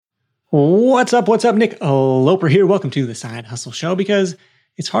What's up? What's up? Nick Loper here. Welcome to the Side Hustle Show, because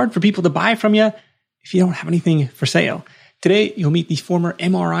it's hard for people to buy from you if you don't have anything for sale. Today, you'll meet the former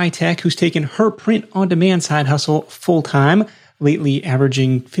MRI tech who's taken her print-on-demand side hustle full-time, lately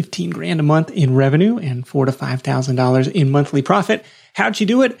averaging $15,000 a month in revenue and $4,000 to $5,000 in monthly profit. How'd she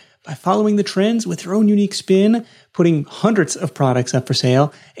do it? By following the trends with her own unique spin, putting hundreds of products up for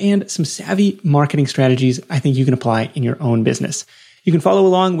sale, and some savvy marketing strategies I think you can apply in your own business. You can follow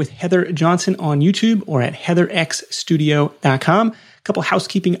along with Heather Johnson on YouTube or at heatherxstudio.com. A couple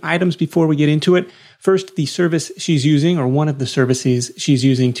housekeeping items before we get into it. First, the service she's using, or one of the services she's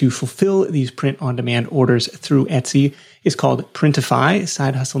using to fulfill these print-on-demand orders through Etsy, is called Printify.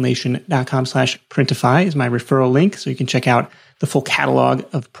 SideHustleNation.com/Printify is my referral link, so you can check out the full catalog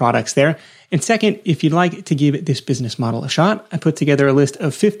of products there. And second, if you'd like to give this business model a shot, I put together a list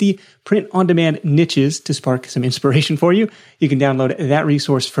of 50 print-on-demand niches to spark some inspiration for you. You can download that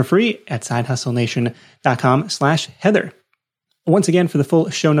resource for free at SideHustleNation.com/Heather. Once again, for the full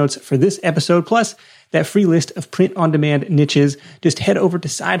show notes for this episode, plus that free list of print-on-demand niches, just head over to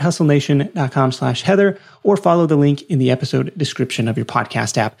SideHustleNation.com/Heather or follow the link in the episode description of your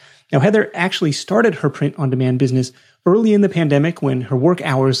podcast app. Now, Heather actually started her print-on-demand business early in the pandemic when her work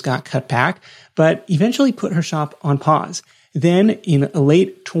hours got cut back, but eventually put her shop on pause. Then in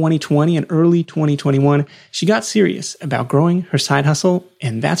late 2020 and early 2021, she got serious about growing her side hustle,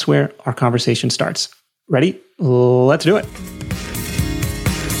 and that's where our conversation starts. Ready? Let's do it.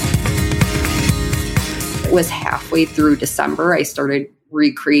 It was halfway through December, I started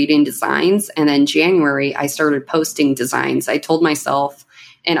recreating designs. And then January, I started posting designs. I told myself,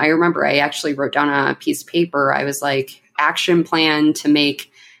 and I remember I actually wrote down on a piece of paper, I was like, action plan to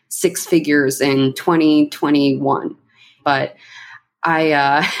make 6 figures in 2021. But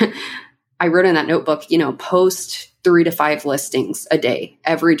I wrote in that notebook, post 3 to 5 listings a day,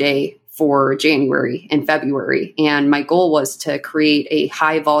 every day for January and February. And my goal was to create a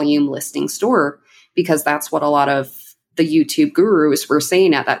high volume listing store, because that's what a lot of the YouTube gurus were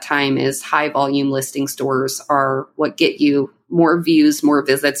saying at that time is high volume listing stores are what get you more views, more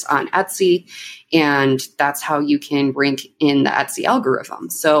visits on Etsy. And that's how you can rank in the Etsy algorithm.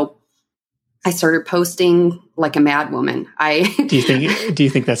 So I started posting like a madwoman. Do you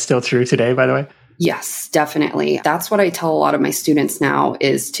think that's still true today, by the way? Yes, definitely. That's what I tell a lot of my students now,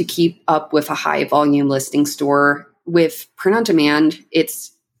 is to keep up with a high volume listing store. With print on demand,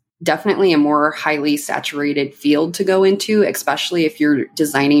 it's definitely a more highly saturated field to go into, especially if you're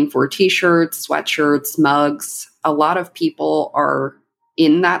designing for t-shirts, sweatshirts, mugs. A lot of people are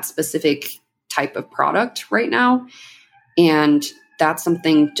in that specific type of product right now. And that's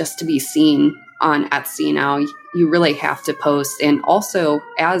something just to be seen on Etsy now. You really have to post. And also,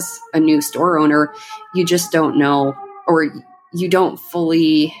 as a new store owner, you just don't know, or you don't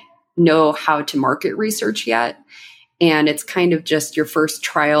fully know how to market research yet. And it's kind of just your first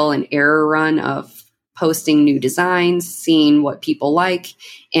trial and error run of posting new designs, seeing what people like.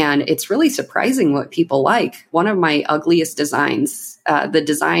 And it's really surprising what people like. One of my ugliest designs, the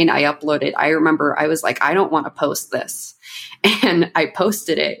design I uploaded, I remember I was like, I don't want to post this. And I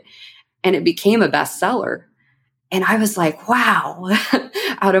posted it, and it became a bestseller. And I was like, wow,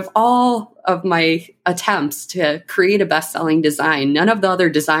 out of all of my attempts to create a best-selling design, none of the other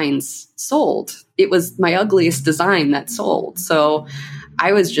designs sold. It was my ugliest design that sold. So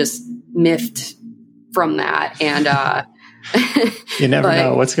I was just miffed from that. And you never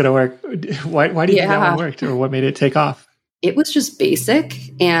know what's going to work. Why do you think that one worked, or what made it take off? It was just basic.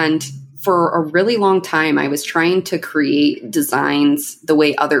 And for a really long time, I was trying to create designs the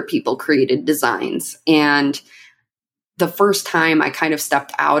way other people created designs. And the first time I kind of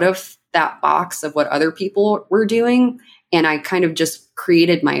stepped out of that box of what other people were doing, and I kind of just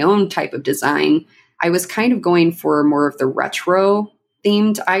created my own type of design, I was kind of going for more of the retro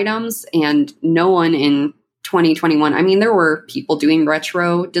themed items. And no one in 2021, I mean, there were people doing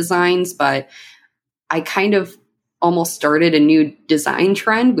retro designs, but I kind of almost started a new design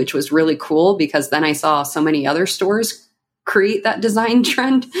trend, which was really cool, because then I saw so many other stores create that design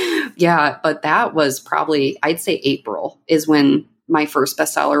trend. Yeah, but that was probably, I'd say April is when my first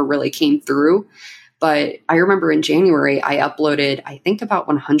bestseller really came through. But I remember in January, I uploaded, I think, about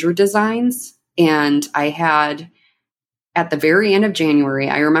 100 designs. And I had, at the very end of January,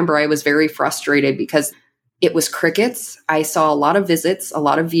 I remember I was very frustrated because it was crickets. I saw a lot of visits, a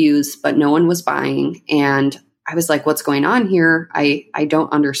lot of views, but no one was buying. And I was like, what's going on here? I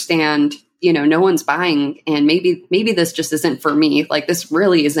don't understand. No one's buying, and maybe this just isn't for me. Like, this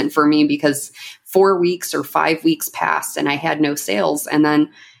really isn't for me, because 4 weeks or 5 weeks passed and I had no sales. And then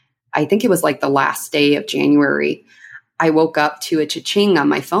I think it was like the last day of January, I woke up to a cha-ching on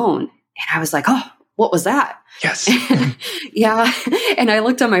my phone, I was like, oh, what was that? Yes. Yeah. And I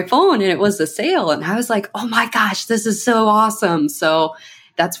looked on my phone and it was a sale. And I was like, oh my gosh, this is so awesome. So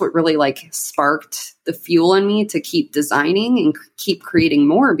that's what really like sparked the fuel in me to keep designing and keep creating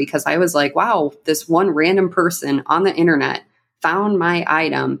more, because I was like, wow, this one random person on the internet found my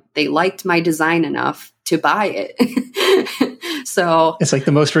item. They liked my design enough to buy it. So it's like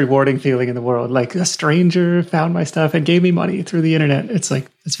the most rewarding feeling in the world. Like a stranger found my stuff and gave me money through the internet. It's like,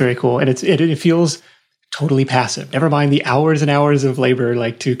 it's very cool. And it feels totally passive. Never mind the hours and hours of labor,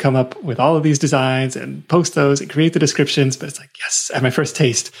 like to come up with all of these designs and post those and create the descriptions. But it's like, yes, I have my first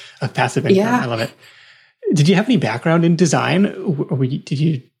taste of passive income. Yeah. I love it. Did you have any background in design? Or did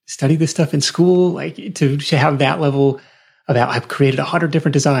you study this stuff in school? Like to have that level of that, I've created 100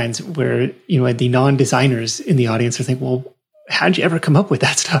 different designs where, the non-designers in the audience are thinking, well, how did you ever come up with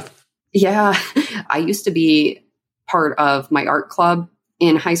that stuff? Yeah. I used to be part of my art club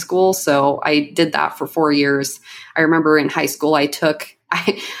in high school. So I did that for 4 years. I remember in high school, I took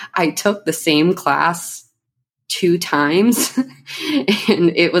the same class 2 times and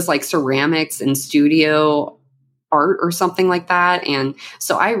it was like ceramics and studio art or something like that. And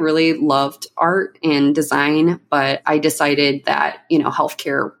so I really loved art and design, but I decided that,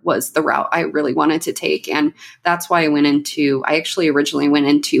 healthcare was the route I really wanted to take. And that's why I actually originally went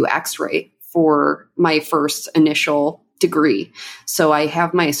into X-ray for my first initial degree. So I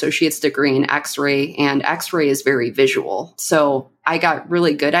have my associate's degree in X-ray, and X-ray is very visual. So I got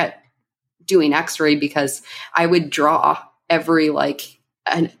really good at doing X-ray because I would draw every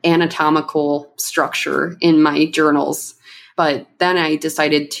an anatomical structure in my journals. But then I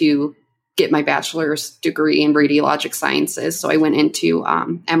decided to get my bachelor's degree in radiologic sciences. So I went into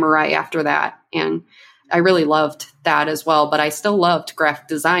MRI after that. And I really loved that as well. But I still loved graphic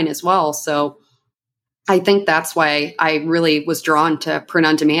design as well. So I think that's why I really was drawn to print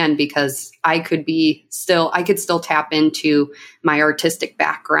on demand, because I could still tap into my artistic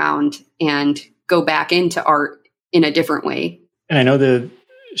background and go back into art in a different way. And I know the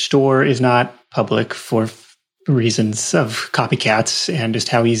store is not public for reasons of copycats and just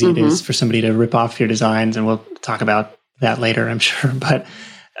how easy it is for somebody to rip off your designs. And we'll talk about that later, I'm sure. But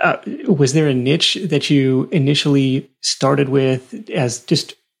was there a niche that you initially started with as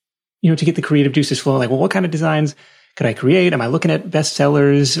just, to get the creative juices flowing? Like, well, what kind of designs could I create? Am I looking at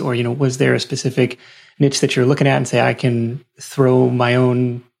bestsellers? Or, was there a specific niche that you're looking at and say, I can throw my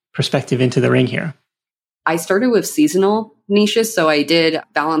own perspective into the ring here? I started with seasonal niches. So I did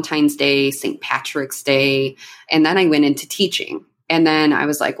Valentine's Day, St. Patrick's Day, and then I went into teaching. And then I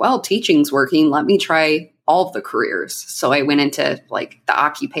was like, well, teaching's working. Let me try all of the careers. So I went into the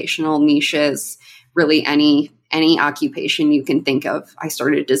occupational niches, really any occupation you can think of. I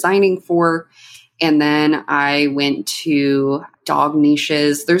started designing for, and then I went to dog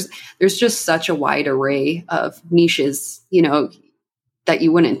niches. There's just such a wide array of niches, that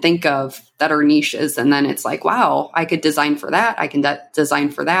you wouldn't think of that are niches. And then it's like, wow, I could design for that. I can design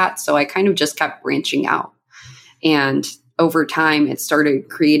for that. So I kind of just kept branching out. And over time, it started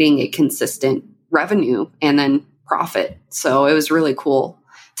creating a consistent revenue and then profit. So it was really cool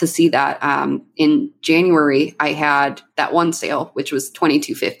to see that. In January, I had that one sale, which was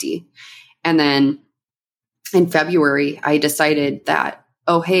 $2,250. And then in February, I decided that,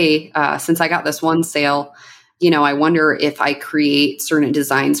 oh, hey, since I got this one sale, I wonder if I create certain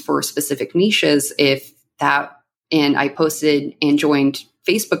designs for specific niches, and I posted and joined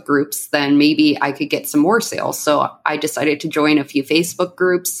Facebook groups, then maybe I could get some more sales. So I decided to join a few Facebook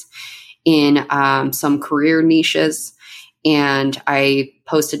groups in some career niches, and I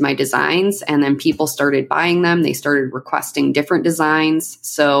posted my designs, and then people started buying them. They started requesting different designs.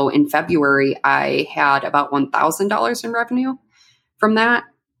 So in February, I had about $1,000 in revenue from that.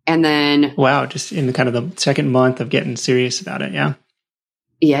 And then, wow, just in kind of the second month of getting serious about it. Yeah.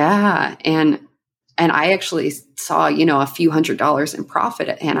 Yeah. And I actually saw, a few $100s in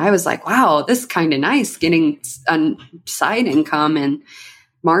profit. And I was like, wow, this is kind of nice getting a side income. And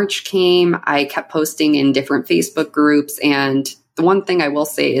March came, I kept posting in different Facebook groups. And the one thing I will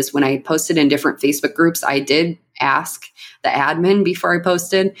say is when I posted in different Facebook groups, I did ask the admin before I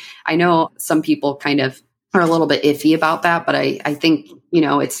posted. I know some people kind of are a little bit iffy about that, but I think,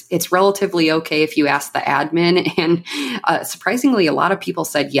 it's relatively okay if you ask the admin. And surprisingly, a lot of people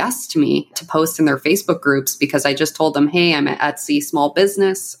said yes to me to post in their Facebook groups, because I just told them, hey, I'm an Etsy small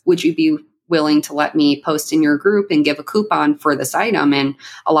business. Would you be willing to let me post in your group and give a coupon for this item? And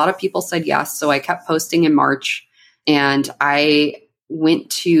a lot of people said yes. So I kept posting in March, and I went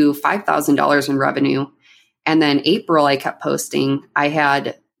to $5,000 in revenue. And then April, I kept posting. I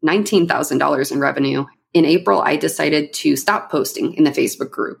had $19,000 in revenue. in April, I decided to stop posting in the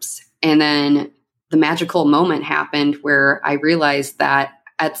Facebook groups. And then the magical moment happened where I realized that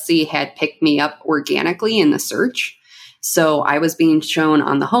Etsy had picked me up organically in the search. So I was being shown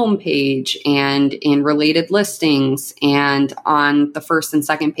on the homepage and in related listings and on the first and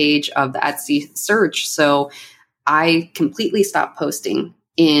second page of the Etsy search. So I completely stopped posting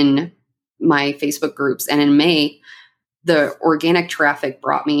in my Facebook groups. And in May, the organic traffic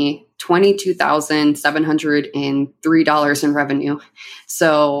brought me $22,703 in revenue.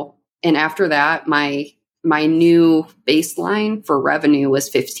 So, and after that, my new baseline for revenue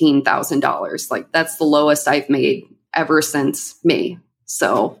was $15,000. Like that's the lowest I've made ever since May.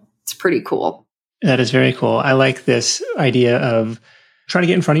 So it's pretty cool. That is very cool. I like this idea of trying to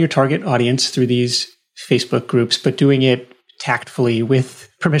get in front of your target audience through these Facebook groups, but doing it tactfully with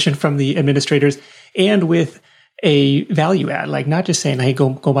permission from the administrators and with a value add, like not just saying, hey, go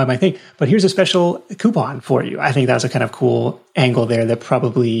buy my thing, but here's a special coupon for you. I think that was a kind of cool angle there that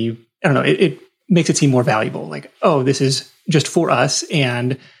probably, I don't know, it makes it seem more valuable. Like, oh, this is just for us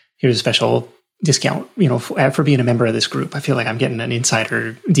and here's a special discount, for being a member of this group. I feel like I'm getting an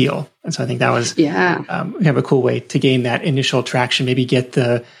insider deal. And so I think that was kind of a cool way to gain that initial traction, maybe get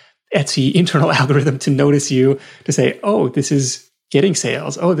the Etsy internal algorithm to notice you, to say, oh, this is getting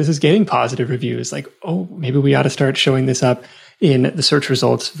sales. Oh, this is getting positive reviews. Like, oh, maybe we ought to start showing this up in the search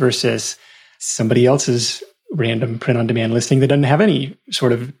results versus somebody else's random print-on-demand listing that doesn't have any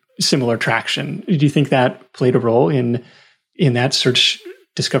sort of similar traction. Do you think that played a role in that search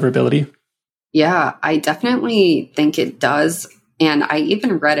discoverability? Yeah, I definitely think it does. And I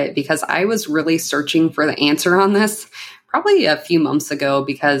even read it because I was really searching for the answer on this probably a few months ago,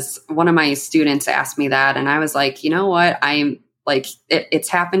 because one of my students asked me that. And I was like, you know what? I'm like, it's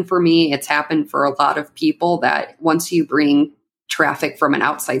happened for me. It's happened for a lot of people that once you bring traffic from an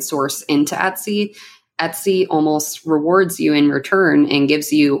outside source into Etsy, Etsy almost rewards you in return and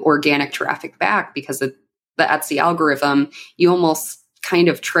gives you organic traffic back because of the Etsy algorithm. You almost kind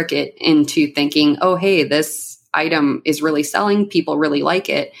of trick it into thinking, oh, hey, this item is really selling. People really like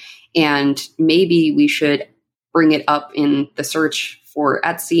it. And maybe we should bring it up in the search for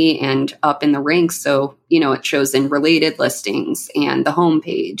Etsy and up in the ranks. So, it shows in related listings and the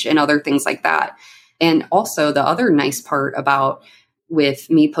homepage and other things like that. And also the other nice part about with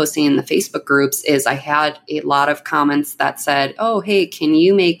me posting in the Facebook groups is I had a lot of comments that said, oh, hey, can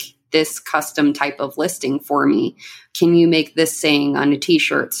you make this custom type of listing for me? Can you make this saying on a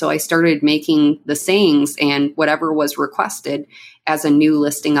t-shirt? So I started making the sayings and whatever was requested as a new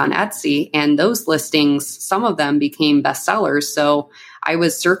listing on Etsy. And those listings, some of them became bestsellers. So I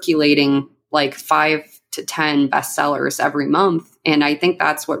was circulating like 5 to 10 bestsellers every month. And I think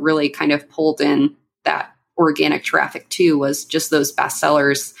that's what really kind of pulled in that organic traffic too, was just those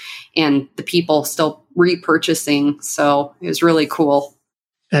bestsellers and the people still repurchasing. So it was really cool.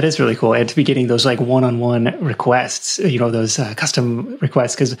 That is really cool. And to be getting those like one-on-one requests, those custom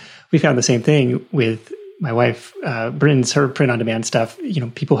requests, because we found the same thing with my wife, Bryn's, her print-on-demand stuff.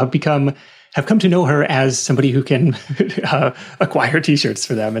 People have come to know her as somebody who can acquire t-shirts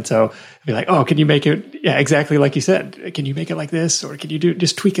for them. And so I'd be like, oh, can you make it? Yeah, exactly like you said. Can you make it like this? Or can you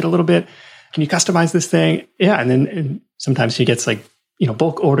just tweak it a little bit? Can you customize this thing? Yeah. And then sometimes she gets like,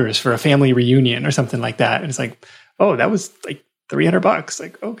 bulk orders for a family reunion or something like that. And it's like, oh, that was like $300.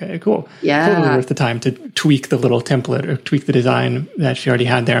 Like, okay, cool. Yeah. Totally worth the time to tweak the little template or tweak the design that she already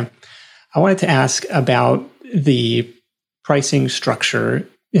had there. I wanted to ask about the pricing structure.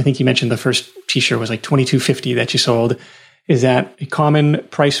 I think you mentioned the first t-shirt was like $22.50 that you sold. Is that a common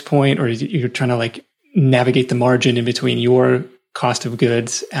price point, or is it, you're trying to like navigate the margin in between your cost of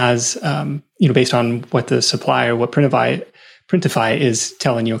goods as, based on what the supplier, what Printify is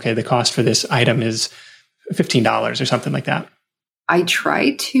telling you, okay, the cost for this item is $15 or something like that? I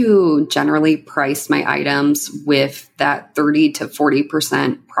try to generally price my items with that 30 to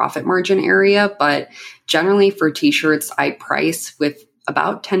 40% profit margin area. But generally for t-shirts, I price with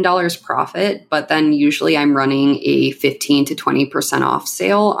about $10 profit, but then usually I'm running a 15 to 20% off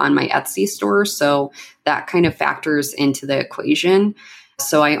sale on my Etsy store. So that kind of factors into the equation.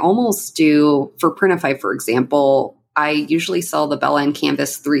 So I almost do, for Printify, for example, I usually sell the Bella and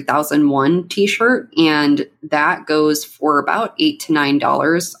Canvas 3001 t-shirt, and that goes for about $8 to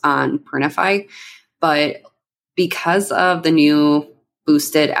 $9 on Printify. But because of the new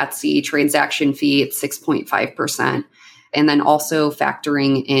boosted Etsy transaction fee, it's 6.5%. And then also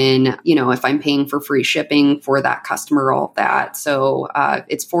factoring in, if I'm paying for free shipping for that customer, all that. So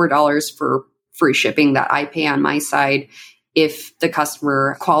it's $4 for free shipping that I pay on my side if the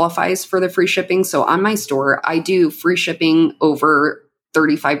customer qualifies for the free shipping. So on my store, I do free shipping over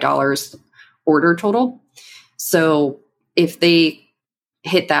 $35 order total. So if they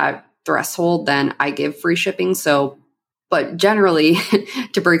hit that threshold, then I give free shipping. So, but generally,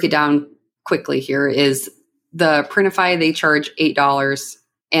 to break it down quickly here, is the Printify, they charge $8,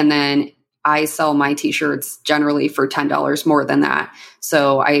 and then I sell my t-shirts generally for $10 more than that.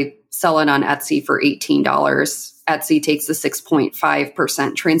 So I sell it on Etsy for $18. Etsy takes the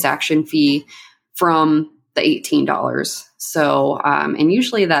 6.5% transaction fee from the $18. So, and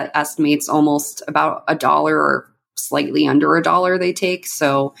usually that estimates almost about $1 or slightly under $1 they take.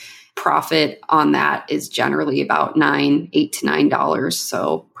 So profit on that is generally about $8 to $9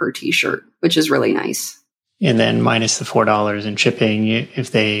 so per t-shirt, which is really nice. And then minus the $4 in shipping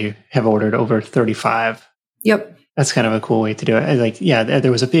if they have ordered over 35. Yep. That's kind of a cool way to do it. Like, yeah,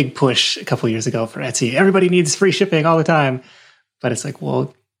 there was a big push a couple of years ago for Etsy. Everybody needs free shipping all the time. But it's like,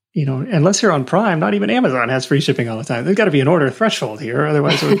 well, you know, unless you're on Prime, not even Amazon has free shipping all the time. There's got to be an order threshold here.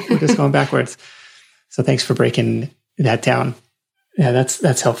 Otherwise, we're just going backwards. So thanks for breaking that down. Yeah,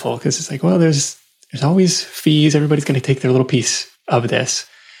 that's helpful because it's like, well, there's always fees. Everybody's going to take their little piece of this.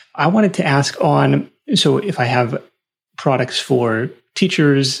 I wanted to ask so if I have products for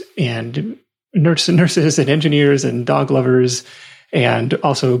teachers and nurses and engineers and dog lovers and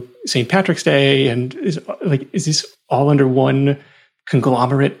also St. Patrick's Day, and is this all under one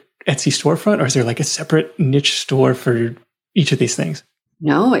conglomerate Etsy storefront, or is there like a separate niche store for each of these things?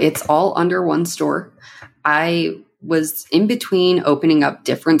 No, it's all under one store. I was in between opening up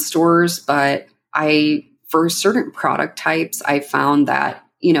different stores, but for certain product types, I found that,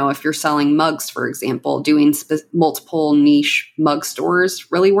 you know, if you're selling mugs, for example, doing multiple niche mug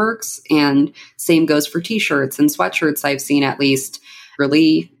stores really works. And same goes for t-shirts and sweatshirts. I've seen at least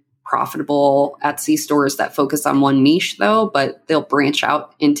really profitable Etsy stores that focus on one niche though, but they'll branch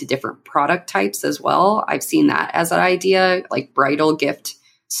out into different product types as well. I've seen that as an idea, like bridal gift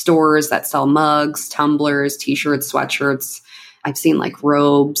stores that sell mugs, tumblers, t-shirts, sweatshirts. I've seen like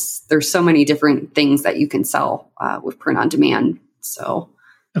robes. There's so many different things that you can sell with print on demand. So.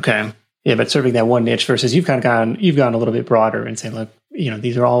 Okay. Yeah, but serving that one niche versus you've gone a little bit broader and saying, look, you know,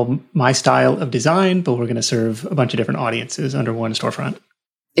 these are all my style of design, but we're going to serve a bunch of different audiences under one storefront.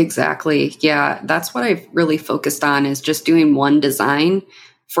 Exactly. Yeah, that's what I've really focused on, is just doing one design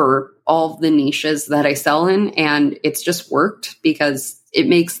for all the niches that I sell in. And it's just worked because it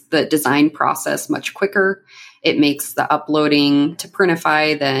makes the design process much quicker. It makes the uploading to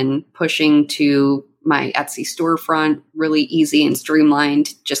Printify, then pushing to my Etsy storefront really easy and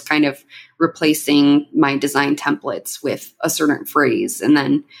streamlined, just kind of replacing my design templates with a certain phrase and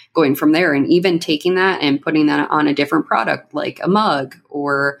then going from there, and even taking that and putting that on a different product like a mug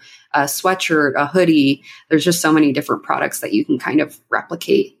or a sweatshirt, a hoodie. There's just so many different products that you can kind of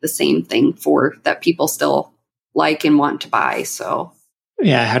replicate the same thing for that people still like and want to buy. So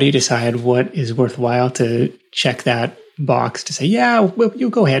yeah, how do you decide what is worthwhile to check that box to say, yeah, well,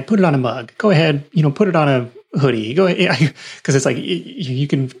 you go ahead, put it on a mug. Go ahead, you know, put it on a hoodie. Go ahead, because it's like you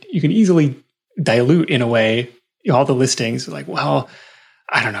can easily dilute in a way all the listings. Like, well,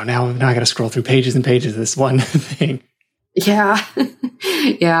 I don't know. Now I got to scroll through pages and pages of this one thing. Yeah,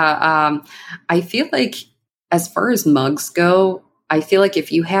 yeah. I feel like as far as mugs go, I feel like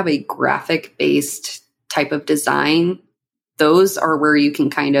if you have a graphic based type of design, those are where you can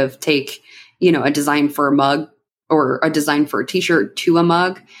kind of take, you know, a design for a mug or a design for a t-shirt to a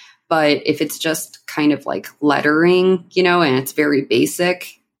mug. But if it's just kind of like lettering, you know, and it's very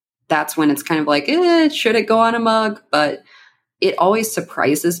basic, that's when it's kind of like, should it go on a mug? But it always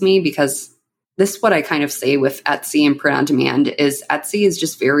surprises me because this is what I kind of say with Etsy and print on demand is Etsy is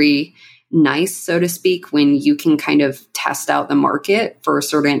just very nice, so to speak, when you can kind of test out the market for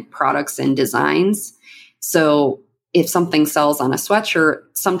certain products and designs. So if something sells on a sweatshirt,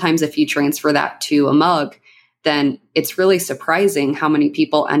 sometimes if you transfer that to a mug, then it's really surprising how many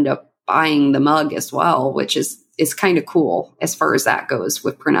people end up buying the mug as well, which is kind of cool as far as that goes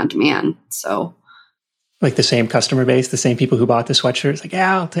with print on demand. So like the same customer base, the same people who bought the sweatshirt. It's like,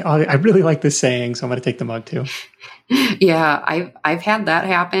 yeah, I really like this saying, so I'm going to take the mug too. Yeah, I've had that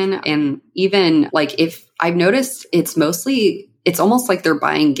happen. And even like if I've noticed it's almost like they're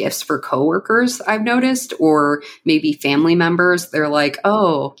buying gifts for coworkers, I've noticed, or maybe family members. They're like,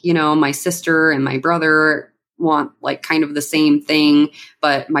 oh, you know, my sister and my brother want like kind of the same thing,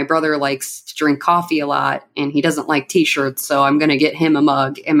 but my brother likes to drink coffee a lot and he doesn't like t-shirts. So I'm going to get him a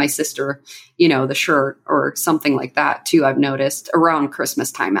mug and my sister, you know, the shirt or something like that too. I've noticed around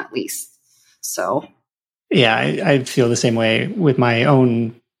Christmas time, at least. So. Yeah, I feel the same way with my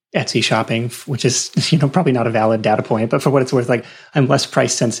own Etsy shopping, which is, you know, probably not a valid data point, but for what it's worth, like I'm less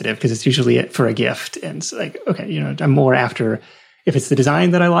price sensitive because it's usually for a gift. And it's like, okay, you know, I'm more after if it's the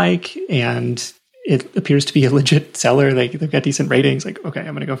design that I like and it appears to be a legit seller, like they've got decent ratings, like, okay,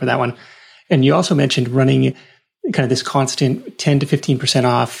 I'm going to go for that one. And you also mentioned running kind of this constant 10 to 15%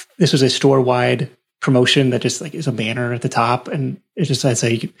 off. This was a store-wide promotion that just like is a banner at the top, and it just as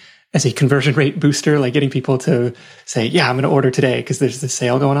a conversion rate booster, like getting people to say, yeah, I'm going to order today because there's this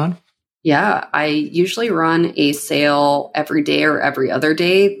sale going on. Yeah, I usually run a sale every day or every other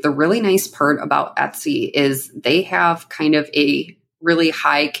day. The really nice part about Etsy is they have kind of a really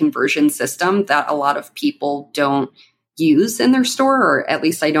high conversion system that a lot of people don't use in their store, or at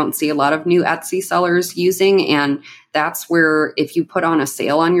least I don't see a lot of new Etsy sellers using. And that's where if you put on a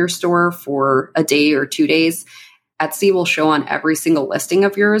sale on your store for a day or 2 days, Etsy will show on every single listing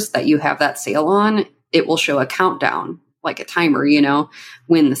of yours that you have that sale on. It will show a countdown, like a timer,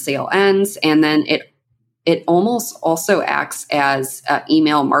 when the sale ends. And then it almost also acts as an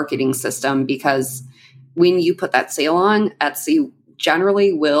email marketing system, because when you put that sale on, Etsy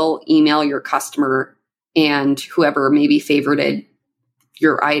generally will email your customer and whoever maybe favorited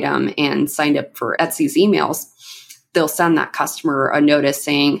your item and signed up for Etsy's emails. They'll send that customer a notice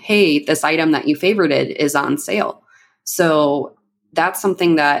saying, hey, this item that you favorited is on sale. So that's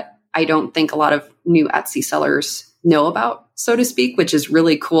something that I don't think a lot of new Etsy sellers know about, so to speak, which is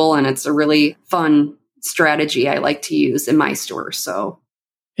really cool. And it's a really fun strategy I like to use in my store. So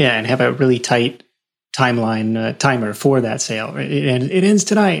yeah, and have a really tight timeline timer for that sale. It ends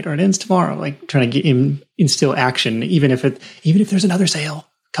tonight or it ends tomorrow, like trying to instill action, even if there's another sale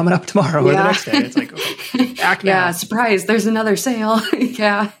coming up tomorrow or the next day. It's like, okay, act now. Yeah, surprise, there's another sale.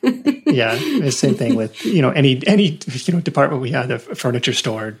 Yeah. Yeah, the same thing with, any department we had, a furniture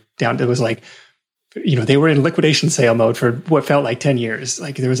store down, it was like, they were in liquidation sale mode for what felt like 10 years.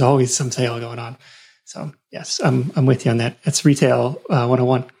 Like there was always some sale going on. So yes, I'm with you on that. That's retail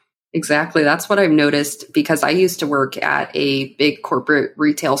 101. Exactly. That's what I've noticed, because I used to work at a big corporate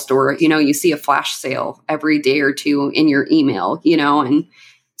retail store. You see a flash sale every day or two in your email, and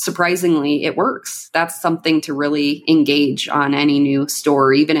surprisingly, it works. That's something to really engage on any new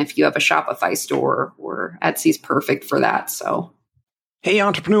store, even if you have a Shopify store, or Etsy's perfect for that. So. Hey,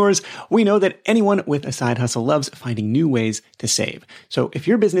 entrepreneurs, we know that anyone with a side hustle loves finding new ways to save. So if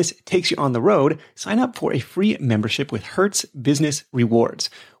your business takes you on the road, sign up for a free membership with Hertz Business Rewards.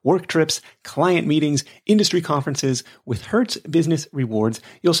 Work trips, client meetings, industry conferences. With Hertz Business Rewards,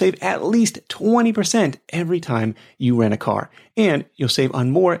 you'll save at least 20% every time you rent a car. And you'll save on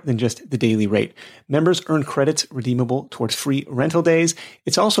more than just the daily rate. Members earn credits redeemable towards free rental days.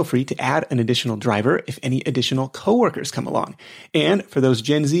 It's also free to add an additional driver if any additional coworkers come along. And for those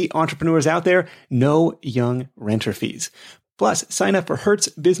Gen Z entrepreneurs out there, no young renter fees. Plus, sign up for Hertz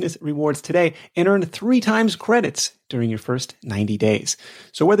Business Rewards today and earn 3 times credits during your first 90 days.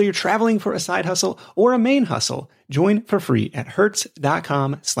 So whether you're traveling for a side hustle or a main hustle, join for free at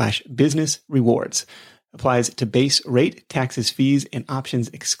hertz.com/business rewards. Applies to base rate, taxes, fees, and options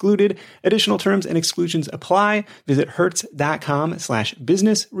excluded. Additional terms and exclusions apply. Visit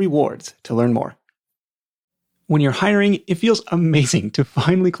hertz.com/business rewards to learn more. When you're hiring, it feels amazing to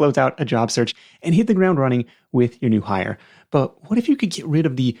finally close out a job search and hit the ground running with your new hire. But what if you could get rid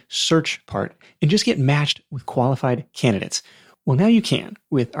of the search part and just get matched with qualified candidates? Well, now you can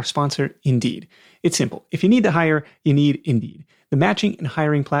with our sponsor, Indeed. It's simple. If you need to hire, you need Indeed. The matching and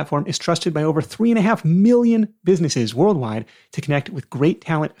hiring platform is trusted by over 3.5 million businesses worldwide to connect with great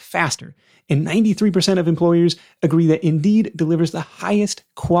talent faster. And 93% of employers agree that Indeed delivers the highest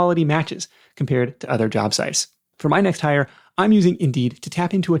quality matches compared to other job sites. For my next hire, I'm using Indeed to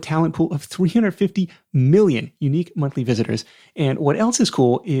tap into a talent pool of 350 million unique monthly visitors. And what else is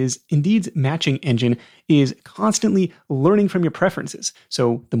cool is Indeed's matching engine is constantly learning from your preferences.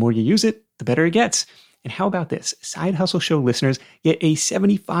 So the more you use it, the better it gets. And how about this? Side Hustle Show listeners get a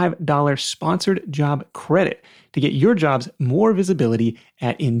 $75 sponsored job credit to get your jobs more visibility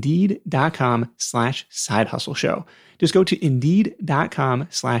at Indeed.com/sidehustleshow. Just go to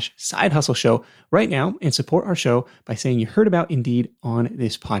Indeed.com/sidehustleshow right now and support our show by saying you heard about Indeed on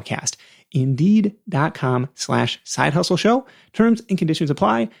this podcast. Indeed.com/sidehustleshow. Terms and conditions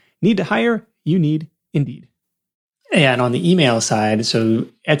apply. Need to hire? You need Indeed. And on the email side, so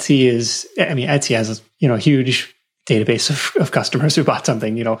Etsy has a huge database of customers who bought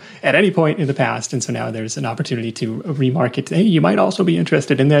something, at any point in the past. And so now there's an opportunity to remarket. Hey, you might also be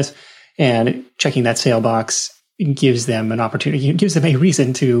interested in this. And checking that sale box gives them an opportunity, it gives them a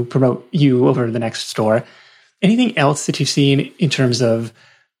reason to promote you over the next store. Anything else that you've seen in terms of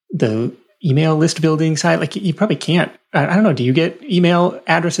the email list building side? Like you probably can't, I don't know, do you get email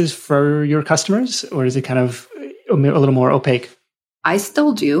addresses for your customers, or is it kind of a little more opaque? I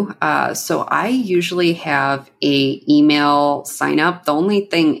still do. So I usually have a email sign up. The only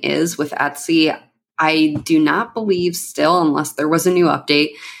thing is with Etsy, I do not believe still, unless there was a new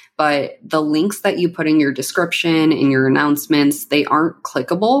update, but the links that you put in your description and your announcements, they aren't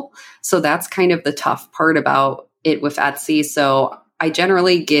clickable. So that's kind of the tough part about it with Etsy. So I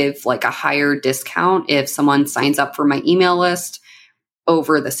generally give like a higher discount if someone signs up for my email list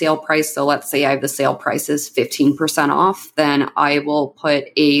over the sale price. So let's say I have the sale price is 15% off, then I will put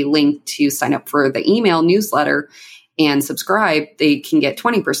a link to sign up for the email newsletter and subscribe. They can get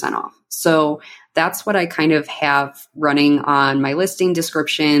 20% off. So that's what I kind of have running on my listing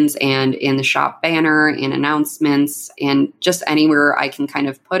descriptions and in the shop banner and announcements and just anywhere I can kind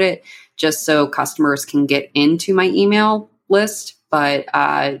of put it just so customers can get into my email list. But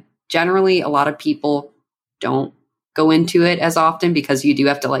generally, a lot of people don't go into it as often because you do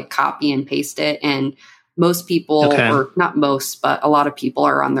have to like copy and paste it. And most people, or not most, but a lot of people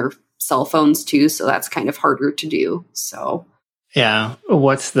are on their cell phones too. So that's kind of harder to do. So, yeah.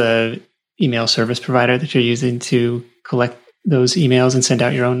 What's the email service provider that you're using to collect those emails and send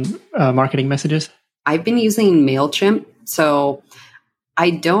out your own marketing messages? I've been using MailChimp. So I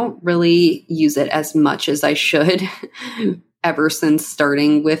don't really use it as much as I should ever since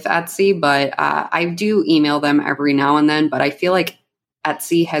starting with Etsy, but I do email them every now and then. But I feel like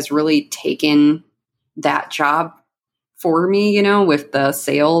Etsy has really taken that job for me, you know, with the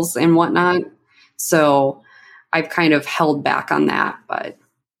sales and whatnot. So I've kind of held back on that, but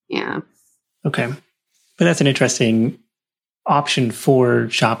yeah. Okay. But that's an interesting option for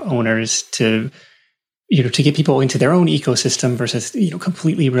shop owners to, you know, to get people into their own ecosystem versus, you know,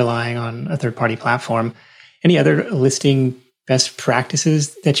 completely relying on a third-party platform. Any other listing best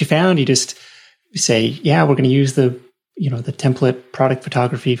practices that you found? You just say, yeah, we're going to use the, you know, the template product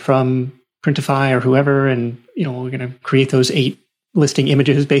photography from Printify or whoever, and, you know, we're going to create those 8 listing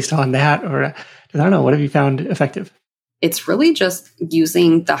images based on that. Or I don't know, what have you found effective? It's really just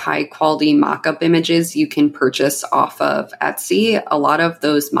using the high quality mock-up images you can purchase off of Etsy. A lot of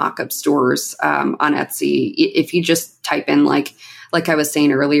those mock-up stores on Etsy, if you just type in like I was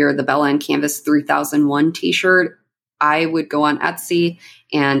saying earlier, the Bella and Canvas 3001 t-shirt, I would go on Etsy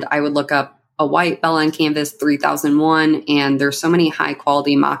and I would look up a white Bella and Canvas 3001, and there's so many high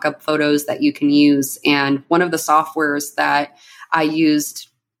quality mock-up photos that you can use. And one of the softwares that I used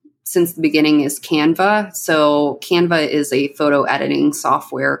since the beginning is Canva. So Canva is a photo editing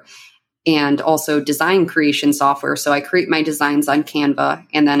software and also design creation software. So I create my designs on Canva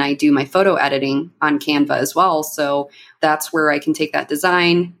and then I do my photo editing on Canva as well. So that's where I can take that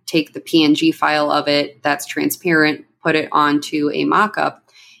design, take the PNG file of it that's transparent, put it onto a mockup.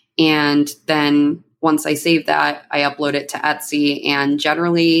 And then once I save that, I upload it to Etsy. And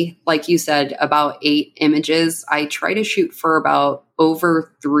generally, like you said, about 8 images. I try to shoot for about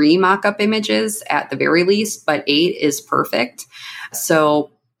over 3 mock-up images at the very least, but 8 is perfect.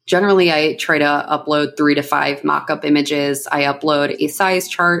 So generally, I try to upload 3 to 5 mock-up images. I upload a size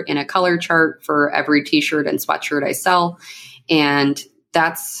chart and a color chart for every t-shirt and sweatshirt I sell. And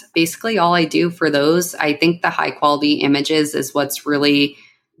that's basically all I do for those. I think the high quality images is what's really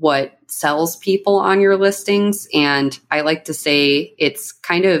what sells people on your listings. And I like to say it's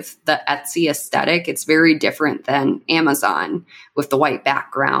kind of the Etsy aesthetic. It's very different than Amazon with the white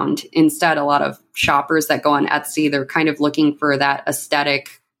background. Instead, a lot of shoppers that go on Etsy, they're kind of looking for that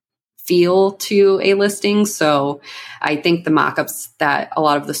aesthetic feel to a listing. So I think the mockups that a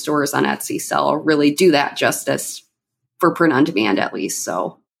lot of the stores on Etsy sell really do that justice for print on demand, at least.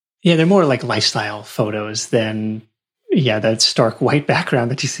 So yeah, they're more like lifestyle photos than that stark white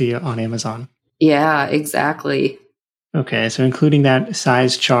background that you see on Amazon. Yeah, exactly. Okay, so including that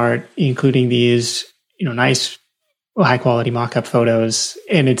size chart, including these, you know, nice high quality mock-up photos,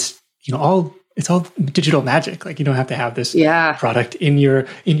 and it's, you know, it's all digital magic. Like you don't have to have this product in your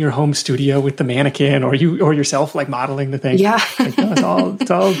home studio with the mannequin or yourself like modeling the thing. Yeah. Like, no,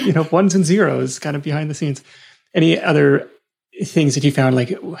 it's all, you know, ones and zeros kind of behind the scenes. Any other things that you found?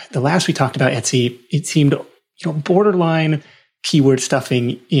 Like the last we talked about Etsy, it seemed, you know, borderline keyword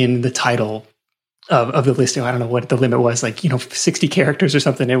stuffing in the title of the listing. I don't know what the limit was, like, you know, 60 characters or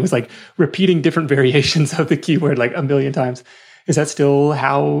something. It was like repeating different variations of the keyword like a million times. Is that still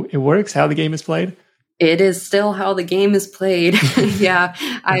how it works, how the game is played? It is still how the game is played. Yeah.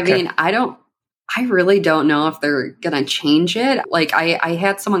 I mean, I really don't know if they're going to change it. Like I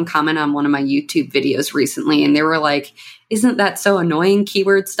had someone comment on one of my YouTube videos recently and they were like, isn't that so annoying,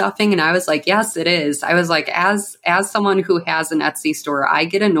 keyword stuffing? And I was like, yes, it is. I was like, as someone who has an Etsy store, I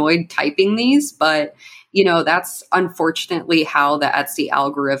get annoyed typing these, but you know, that's unfortunately how the Etsy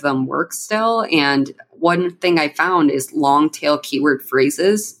algorithm works still. And one thing I found is long tail keyword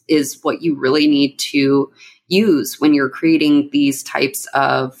phrases is what you really need to use when you're creating these types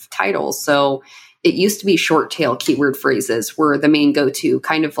of titles. So it used to be short tail keyword phrases were the main go-to,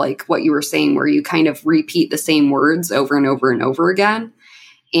 kind of like what you were saying, where you kind of repeat the same words over and over and over again.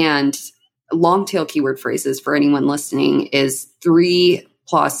 And long tail keyword phrases, for anyone listening, is 3+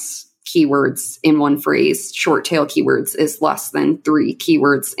 keywords in one phrase. Short tail keywords is less than 3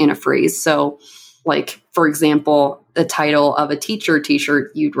 keywords in a phrase. So like, for example, the title of a teacher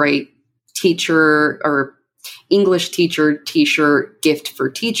t-shirt, you'd write teacher or English teacher t-shirt gift for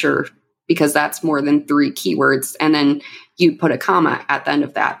teacher, because that's more than 3 keywords. And then you put a comma at the end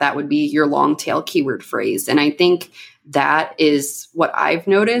of that. That would be your long tail keyword phrase. And I think that is what I've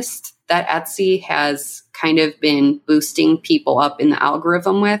noticed that Etsy has kind of been boosting people up in the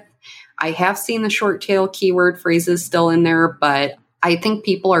algorithm with. I have seen the short tail keyword phrases still in there, but I think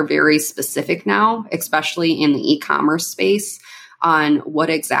people are very specific now, especially in the e-commerce space, on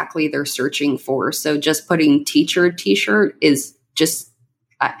what exactly they're searching for. So just putting teacher t-shirt is just,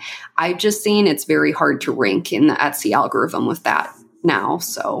 I've just seen it's very hard to rank in the Etsy algorithm with that now.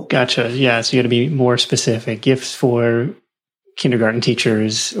 So gotcha. Yeah. So you got to be more specific. Gifts for kindergarten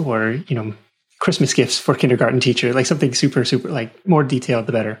teachers, or, Christmas gifts for kindergarten teacher, like something super, like more detailed,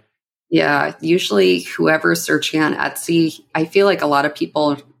 the better. Yeah. Usually whoever's searching on Etsy, I feel like a lot of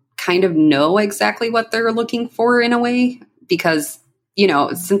people kind of know exactly what they're looking for in a way, because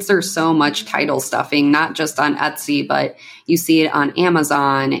since there's so much title stuffing, not just on Etsy, but you see it on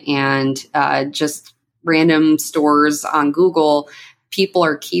Amazon and just random stores on Google, people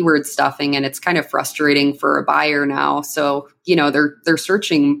are keyword stuffing, and it's kind of frustrating for a buyer now. So, they're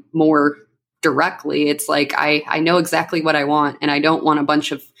searching more directly. It's like, I know exactly what I want, and I don't want a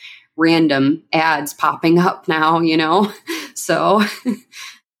bunch of random ads popping up now, So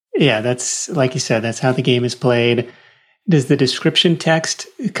yeah, that's, like you said, that's how the game is played. Does the description text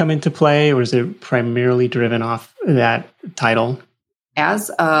come into play, or is it primarily driven off that title? As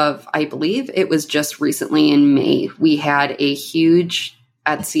of, I believe it was just recently in May, we had a huge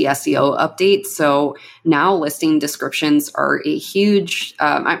Etsy SEO update. So now listing descriptions are a huge,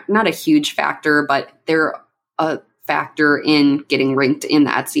 not a huge factor, but they're a factor in getting ranked in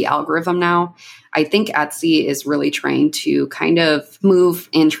the Etsy algorithm now. I think Etsy is really trying to kind of move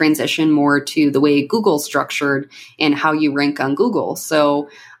and transition more to the way Google's structured and how you rank on Google. So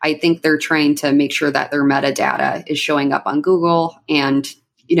I think they're trying to make sure that their metadata is showing up on Google, and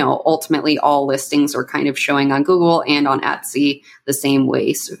ultimately all listings are kind of showing on Google and on Etsy the same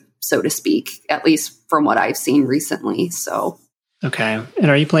way, so to speak, at least from what I've seen recently. So, okay. And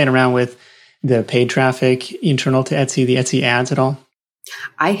are you playing around with the paid traffic internal to Etsy, the Etsy ads at all?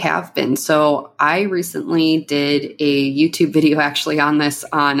 I have been. So I recently did a YouTube video actually on this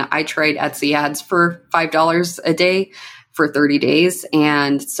I tried Etsy ads for $5 a day for 30 days.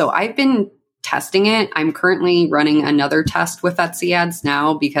 And so I've been testing it. I'm currently running another test with Etsy ads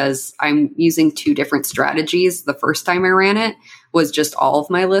now because I'm using 2 different strategies. The first time I ran it was just all of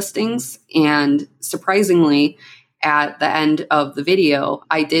my listings. And surprisingly, at the end of the video,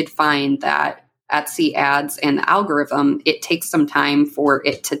 I did find that Etsy ads and the algorithm, it takes some time for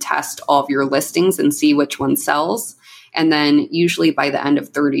it to test all of your listings and see which one sells. And then usually by the end of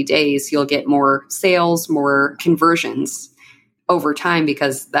 30 days, you'll get more sales, more conversions over time,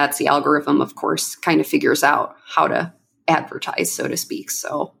 because that's the algorithm, of course, kind of figures out how to advertise, so to speak.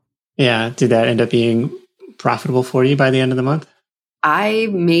 So, yeah. Did that end up being profitable for you by the end of the month? I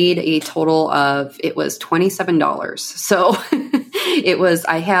made a total of, it was $27. So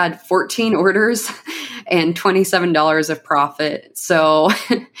I had 14 orders and $27 of profit. So,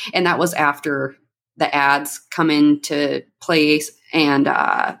 and that was after the ads come into place. And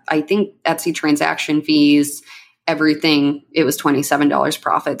I think Etsy transaction fees, everything, it was $27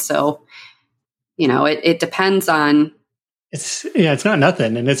 profit. So, it depends on. It's not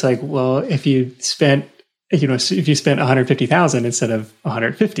nothing. And it's like, well, if you spent 150,000 instead of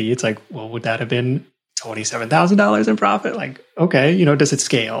 150, it's like, well, would that have been $27,000 in profit? Like, okay, does it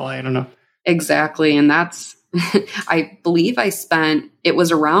scale? I don't know. Exactly. And that's, I believe it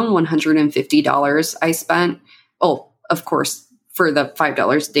was around $150 I spent. Oh, of course, for the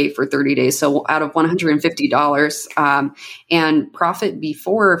 $5 a day for 30 days. So out of $150, and profit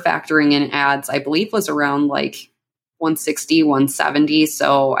before factoring in ads, I believe was around like 160, 170.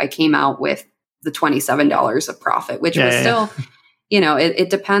 So I came out with the $27 of profit, which was still, it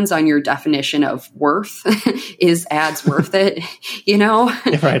depends on your definition of worth. Is ads worth it?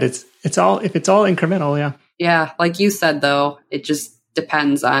 Right. It's all, if it's all incremental. Yeah. Yeah. Like you said, though, it just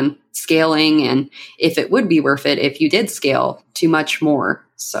depends on scaling and if it would be worth it if you did scale too much more.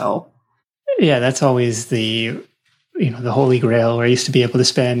 So. Yeah, that's always the holy grail, where I used to be able to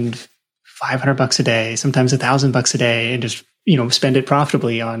spend $500 a day, sometimes $1,000 a day, and just, spend it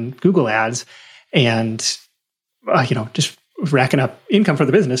profitably on Google ads and, just racking up income for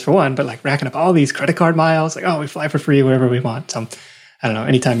the business for one, but like racking up all these credit card miles, like, oh, we fly for free wherever we want. So I don't know,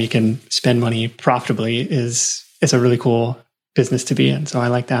 anytime you can spend money profitably is a really cool business to be in. So I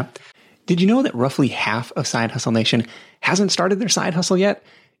like that. Did you know that roughly half of Side Hustle Nation hasn't started their side hustle yet?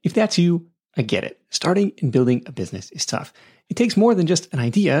 If that's you, I get it. Starting and building a business is tough. It takes more than just an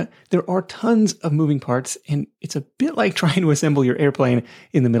idea. There are tons of moving parts, and it's a bit like trying to assemble your airplane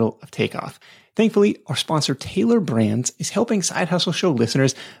in the middle of takeoff. Thankfully, our sponsor Tailor Brands is helping Side Hustle Show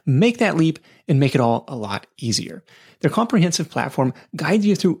listeners make that leap and make it all a lot easier. Their comprehensive platform guides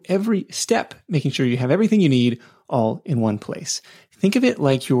you through every step, making sure you have everything you need all in one place. Think of it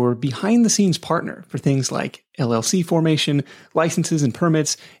like your behind-the-scenes partner for things like LLC formation, licenses and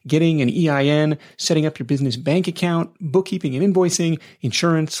permits, getting an EIN, setting up your business bank account, bookkeeping and invoicing,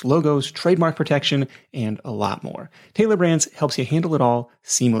 insurance, logos, trademark protection, and a lot more. Tailor Brands helps you handle it all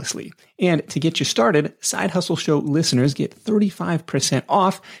seamlessly. And to get you started, Side Hustle Show listeners get 35%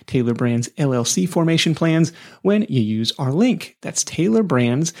 off Tailor Brands LLC formation plans when you use our link. That's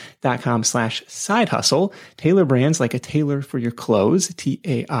tailorbrands.com/side hustle. Tailor Brands, like a tailor for your clothes,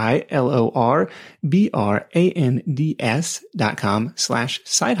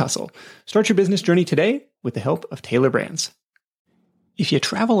 TAILORBRANDS.com/side hustle. Start your business journey today with the help of Tailor Brands. If you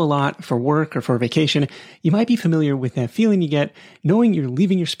travel a lot for work or for vacation, you might be familiar with that feeling you get knowing you're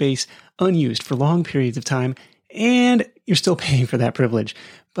leaving your space unused for long periods of time and you're still paying for that privilege.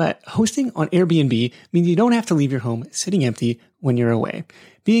 But hosting on Airbnb means you don't have to leave your home sitting empty when you're away.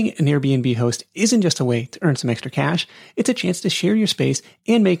 Being an Airbnb host isn't just a way to earn some extra cash. It's a chance to share your space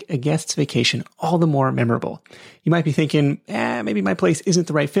and make a guest's vacation all the more memorable. You might be thinking, maybe my place isn't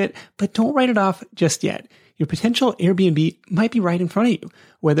the right fit, but don't write it off just yet. Your potential Airbnb might be right in front of you.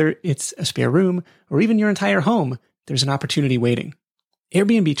 Whether it's a spare room or even your entire home, there's an opportunity waiting.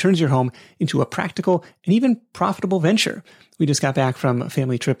 Airbnb turns your home into a practical and even profitable venture. We just got back from a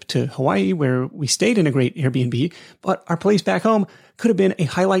family trip to Hawaii where we stayed in a great Airbnb, but our place back home could have been a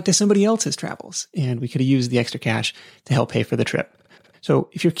highlight to somebody else's travels, and we could have used the extra cash to help pay for the trip. So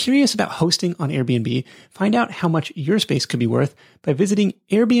if you're curious about hosting on Airbnb, find out how much your space could be worth by visiting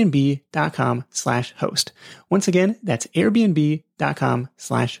airbnb.com/host. Once again, that's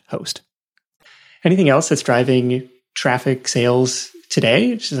airbnb.com/host. Anything else that's driving traffic sales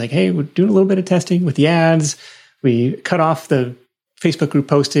today? It's just like, hey, we're doing a little bit of testing with the ads. We cut off the Facebook group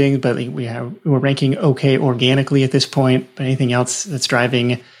postings, but we're ranking okay organically at this point. But anything else that's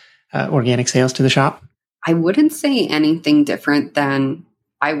driving organic sales to the shop? I wouldn't say anything different than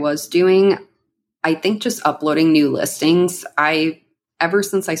I was doing. I think just uploading new listings. Ever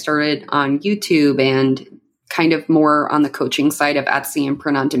since I started on YouTube and kind of more on the coaching side of Etsy and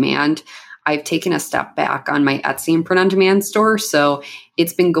print on demand, I've taken a step back on my Etsy and print on demand store. So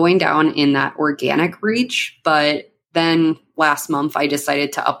it's been going down in that organic reach. But then last month, I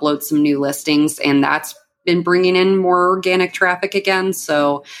decided to upload some new listings, and that's been bringing in more organic traffic again.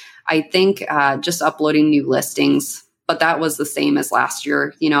 So I think just uploading new listings, but that was the same as last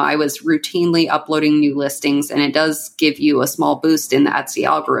year. I was routinely uploading new listings, and it does give you a small boost in the Etsy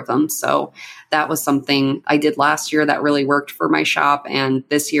algorithm. So that was something I did last year that really worked for my shop. And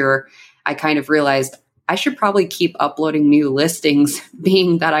this year, I kind of realized I should probably keep uploading new listings,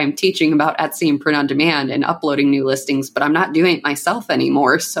 being that I'm teaching about Etsy and print on demand and uploading new listings, but I'm not doing it myself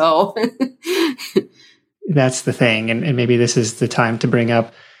anymore. So that's the thing. And maybe this is the time to bring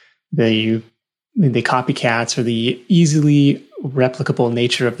up the copycats or the easily replicable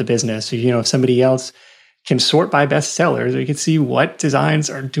nature of the business. So, if somebody else can sort by best sellers, or you can see what designs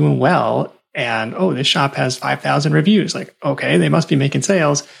are doing well, and, this shop has 5,000 reviews. Like, okay, they must be making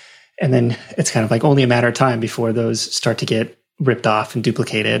sales. And then it's kind of like only a matter of time before those start to get ripped off and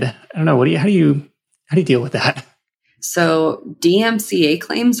duplicated. I don't know. How do you deal with that? So DMCA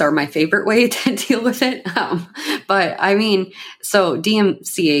claims are my favorite way to deal with it. But I mean, so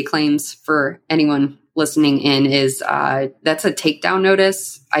DMCA claims, for anyone listening in, is that's a takedown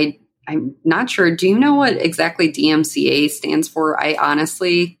notice. I'm not sure. Do you know what exactly DMCA stands for?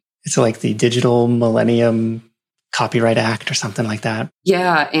 It's like the Digital Millennium Copyright Act or something like that.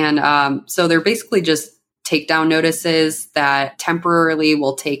 Yeah. And so they're basically just takedown notices that temporarily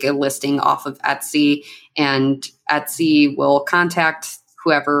will take a listing off of Etsy, and Etsy will contact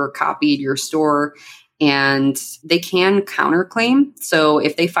whoever copied your store, and they can counterclaim. So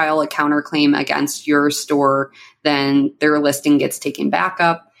if they file a counterclaim against your store, then their listing gets taken back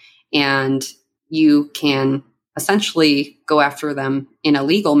up, and you can essentially go after them in a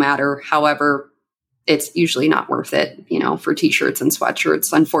legal matter. However, it's usually not worth it, for t-shirts and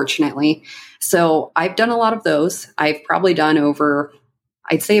sweatshirts, unfortunately. So I've done a lot of those. I've probably done over,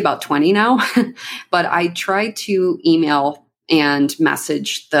 I'd say about 20 now, but I try to email and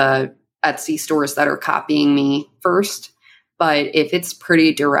message the Etsy stores that are copying me first. But if it's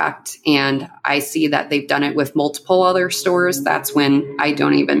pretty direct and I see that they've done it with multiple other stores, that's when I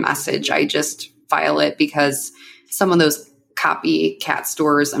don't even message. I just file it, because some of those copycat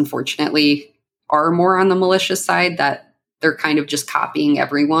stores, unfortunately, are more on the malicious side, that they're kind of just copying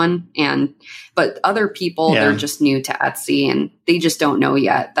everyone. But other people, they're just new to Etsy and they just don't know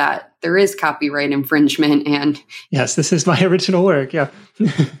yet that there is copyright infringement. And yes, this is my original work. Yeah.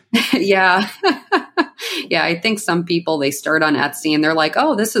 Yeah. Yeah. I think some people, they start on Etsy and they're like,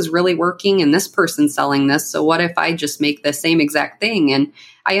 oh, this is really working and this person's selling this. So what if I just make the same exact thing? And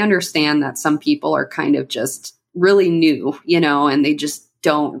I understand that some people are kind of just really new, and they just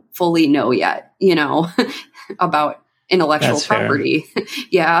don't fully know yet, about intellectual property.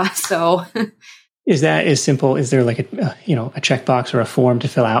 Yeah. So is that as simple? Is there like a checkbox or a form to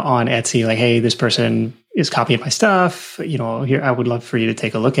fill out on Etsy? Like, hey, this person is copying my stuff. Here, I would love for you to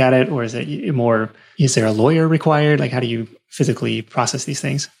take a look at it. Or is it more, is there a lawyer required? Like, how do you physically process these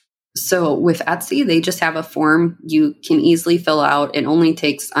things? So with Etsy, they just have a form you can easily fill out. It only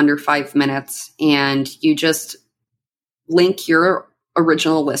takes under 5 minutes, and you just link your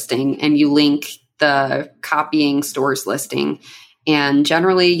original listing and you link the copying store's listing. And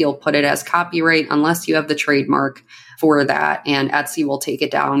generally you'll put it as copyright unless you have the trademark for that. And Etsy will take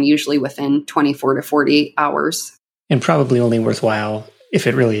it down usually within 24 to 48 hours. And probably only worthwhile if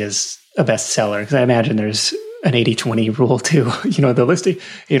it really is a bestseller. Because I imagine there's an 80-20 rule too. The listing,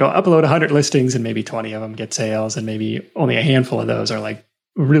 upload 100 listings and maybe 20 of them get sales, and maybe only a handful of those are like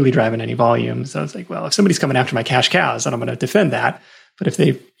really driving any volume. So it's like, well, if somebody's coming after my cash cows, then I'm going to defend that. But if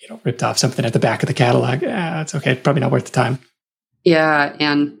they, ripped off something at the back of the catalog, it's okay. Probably not worth the time. Yeah.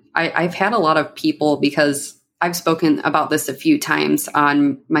 And I've had a lot of people, because I've spoken about this a few times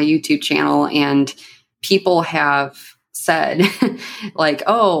on my YouTube channel, and people have said like,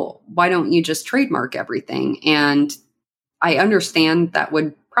 oh, why don't you just trademark everything? And I understand that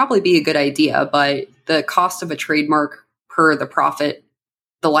would probably be a good idea, but the cost of a trademark per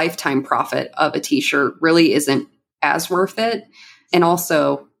the lifetime profit of a t-shirt really isn't as worth it. And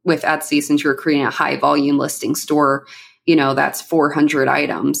also with Etsy, since you're creating a high volume listing store, that's 400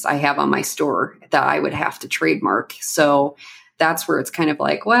 items I have on my store that I would have to trademark. So that's where it's kind of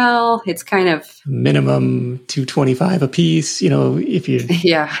like, well, it's kind of minimum $225 a piece. If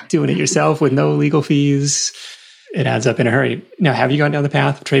you're doing it yourself with no legal fees, it adds up in a hurry. Now, have you gone down the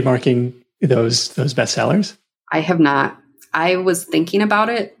path of trademarking those bestsellers? I have not. I was thinking about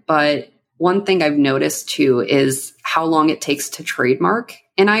it, but one thing I've noticed too is how long it takes to trademark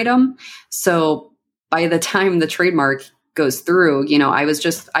an item. So by the time the trademark goes through,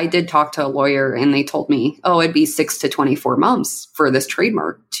 I did talk to a lawyer and they told me, oh, it'd be 6 to 24 months for this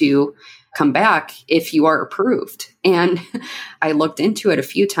trademark to come back if you are approved. And I looked into it a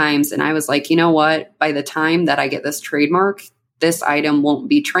few times and I was like, you know what? By the time that I get this trademark, this item won't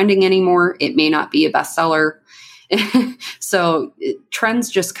be trending anymore. It may not be a bestseller. So trends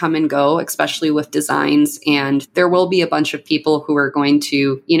just come and go, especially with designs. And there will be a bunch of people who are going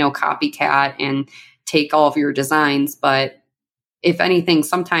to, copycat and take all of your designs. But if anything,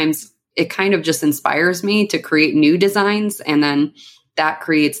 sometimes it kind of just inspires me to create new designs. And then that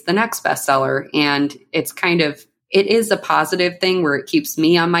creates the next bestseller. And it is a positive thing where it keeps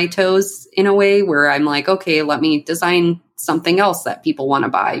me on my toes in a way where I'm like, okay, let me design something else that people want to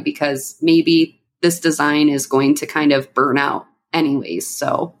buy, because maybe this design is going to kind of burn out anyways.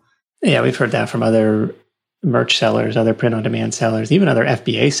 So yeah, we've heard that from other merch sellers, other print on demand sellers, even other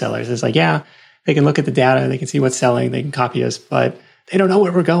FBA sellers. It's like, yeah, they can look at the data, they can see what's selling, they can copy us, but they don't know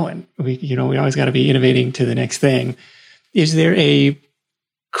where we're going. We always got to be innovating to the next thing. Is there a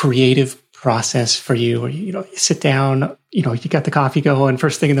creative process for you where you sit down, you got the coffee going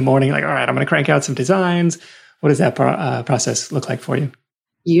first thing in the morning, like, all right, I'm going to crank out some designs. What does that process look like for you?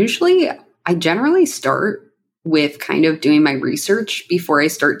 Usually I generally start with kind of doing my research before I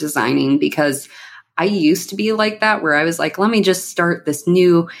start designing, because I used to be like that, where I was like, let me just start this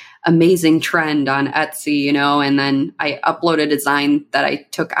new amazing trend on Etsy, and then I upload a design that I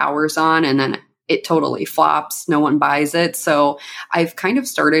took hours on and then it totally flops. No one buys it. So I've kind of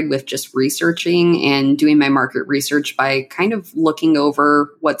started with just researching and doing my market research by kind of looking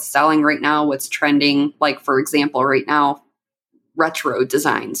over what's selling right now, what's trending. Like, for example, right now, retro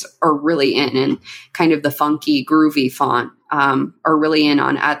designs are really in, and kind of the funky, groovy font. are really in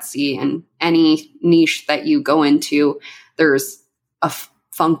on Etsy, and any niche that you go into, there's a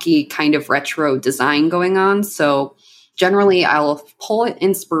funky kind of retro design going on. So generally I'll pull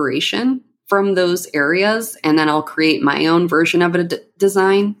inspiration from those areas, and then I'll create my own version of a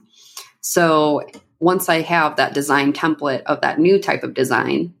design. So once I have that design template of that new type of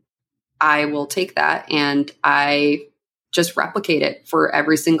design, I will take that and I just replicate it for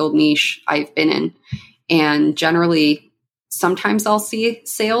every single niche I've been in. And generally, sometimes I'll see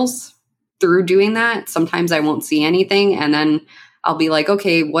sales through doing that. Sometimes I won't see anything. And then I'll be like,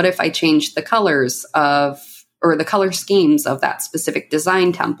 okay, what if I change the colors or the color schemes of that specific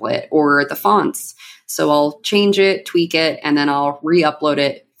design template or the fonts? So I'll change it, tweak it, and then I'll re-upload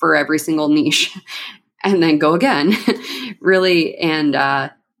it for every single niche and then go again. Really. And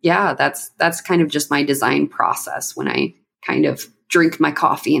that's kind of just my design process when I kind of drink my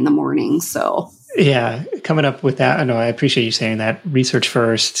coffee in the morning. So yeah, coming up with that. I know I appreciate you saying that. Research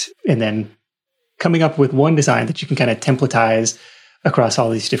first, and then coming up with one design that you can kind of templatize across all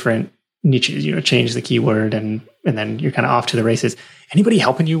these different niches, change the keyword and then you're kind of off to the races. Anybody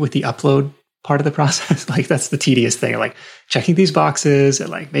helping you with the upload part of the process? Like that's the tedious thing, like checking these boxes and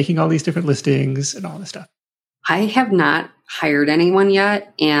like making all these different listings and all this stuff. I have not hired anyone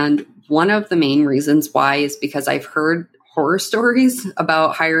yet. And one of the main reasons why is because I've heard horror stories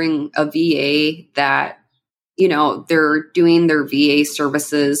about hiring a VA that, they're doing their VA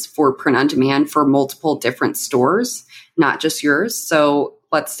services for print on demand for multiple different stores, not just yours. So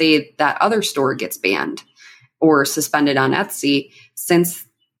let's say that other store gets banned or suspended on Etsy, since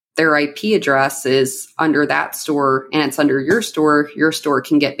their IP address is under that store and it's under your store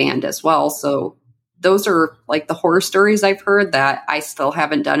can get banned as well. So those are like the horror stories I've heard that I still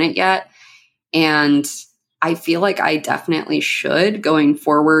haven't done it yet. And I feel like I definitely should going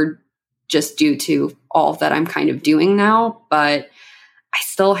forward, just due to all that I'm kind of doing now, but I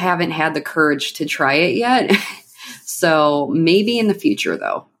still haven't had the courage to try it yet. So maybe in the future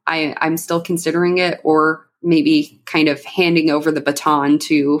though, I'm still considering it, or maybe kind of handing over the baton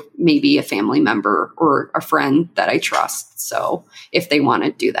to maybe a family member or a friend that I trust. So if they want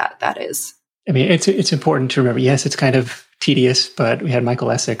to do that, that is. I mean, it's important to remember, yes, it's kind of tedious, but we had Michael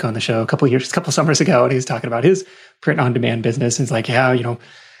Essick on the show a couple summers ago, and he was talking about his print on demand business. And it's like,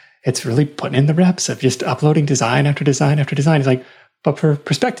 it's really putting in the reps of just uploading design after design after design. It's like, but for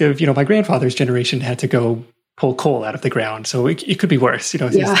perspective, my grandfather's generation had to go pull coal out of the ground. So it could be worse,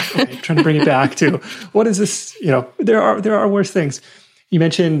 trying to bring it back to what is this, there are worse things. You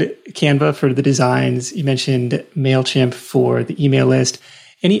mentioned Canva for the designs. You mentioned MailChimp for the email list.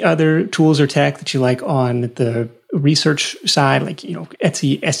 Any other tools or tech that you like on the research side, like,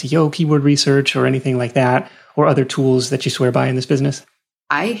 Etsy SEO keyword research or anything like that, or other tools that you swear by in this business?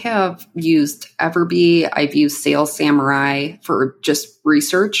 I have used Everbee. I've used Sales Samurai for just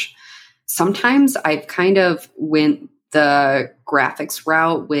research. Sometimes I've kind of went the graphics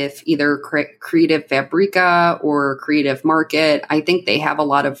route with either Creative Fabrica or Creative Market. I think they have a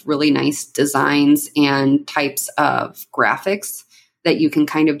lot of really nice designs and types of graphics that you can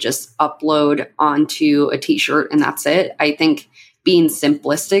kind of just upload onto a t-shirt and that's it. I think being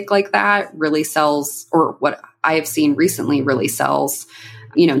simplistic like that really sells, or what I have seen recently really sells,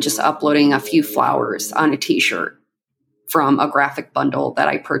 just uploading a few flowers on a t-shirt from a graphic bundle that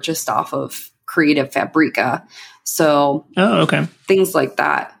I purchased off of Creative Fabrica. So okay. Things like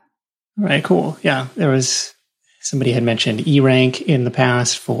that. All right, cool. Yeah, somebody had mentioned eRank in the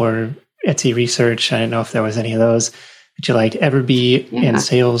past for Etsy research. I didn't know if there was any of those that you liked. Everbee and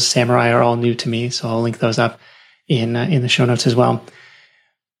Sales Samurai are all new to me, so I'll link those up in the show notes as well.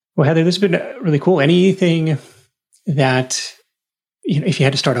 Well, Heather, this has been really cool. Anything that, if you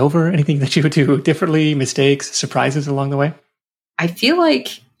had to start over, anything that you would do differently, mistakes, surprises along the way? I feel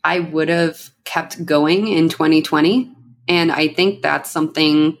like I would have kept going in 2020. And I think that's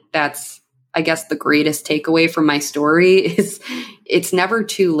something that's, I guess, the greatest takeaway from my story is it's never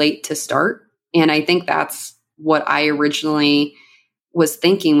too late to start. And I think that's what I originally was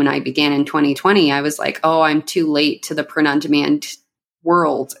thinking when I began in 2020. I was like, oh, I'm too late to the print on demand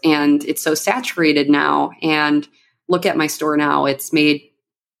world. And it's so saturated now. And look at my store now. It's made,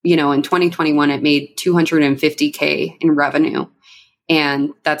 in 2021, it made $250K in revenue.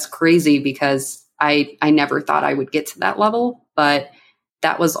 And that's crazy because I never thought I would get to that level. But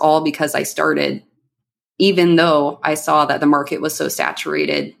that was all because I started, even though I saw that the market was so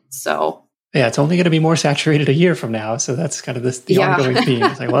saturated. So yeah, it's only going to be more saturated a year from now. So that's kind of the ongoing theme.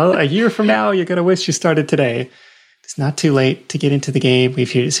 It's like, well, a year from now, you're going to wish you started today. It's not too late to get into the game.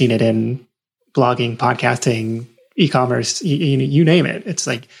 We've seen it in blogging, podcasting, e-commerce, you name it. It's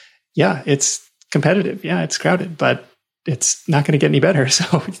like, yeah, it's competitive. Yeah, it's crowded, but it's not going to get any better.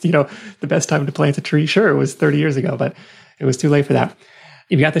 So, the best time to plant a tree, sure, it was 30 years ago, but it was too late for that.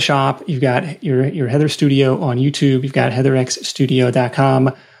 You've got the shop, you've got your Heather Studio on YouTube, you've got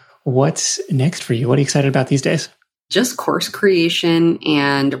heatherxstudio.com. What's next for you? What are you excited about these days? Just course creation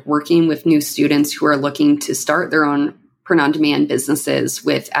and working with new students who are looking to start their own print-on-demand businesses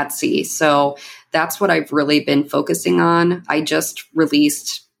with Etsy. So that's what I've really been focusing on. I just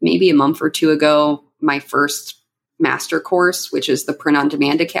released maybe a month or two ago my first master course, which is the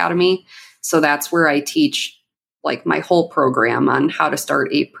Print-on-Demand Academy. So that's where I teach like my whole program on how to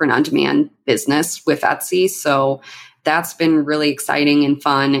start a print-on-demand business with Etsy. So that's been really exciting and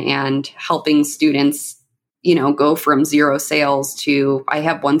fun, and helping students, go from zero sales to, I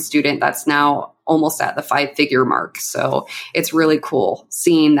have one student that's now almost at the 5-figure mark. So it's really cool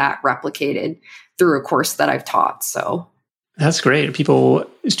seeing that replicated through a course that I've taught. So that's great.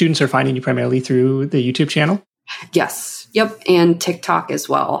 Students are finding you primarily through the YouTube channel? Yes. Yep. And TikTok as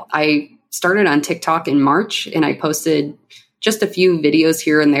well. I started on TikTok in March, and I posted just a few videos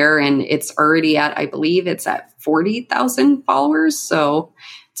here and there, and it's already I believe it's at 40,000 followers. So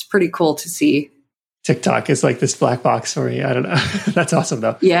it's pretty cool to see. TikTok is like this black box story. I don't know. That's awesome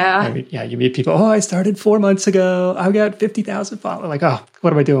though. Yeah. You meet people, I started 4 months ago. I've got 50,000 followers. Like,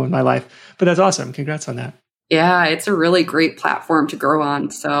 what am I doing with my life? But that's awesome. Congrats on that. Yeah. It's a really great platform to grow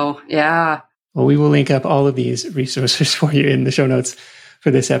on. So yeah. Well, we will link up all of these resources for you in the show notes for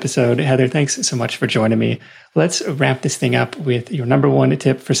this episode. Heather, thanks so much for joining me. Let's wrap this thing up with your number one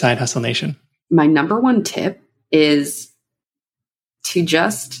tip for Side Hustle Nation. My number one tip is to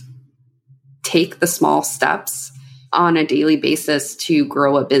just take the small steps on a daily basis to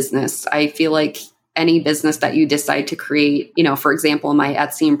grow a business. I feel like any business that you decide to create, for example, my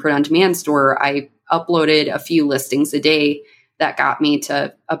Etsy and print-on-demand store, I uploaded a few listings a day. That got me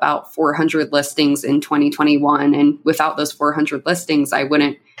to about 400 listings in 2021. And without those 400 listings, I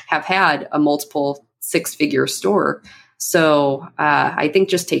wouldn't have had a multiple 6-figure store. So I think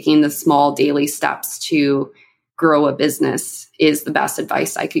just taking the small daily steps to grow a business is the best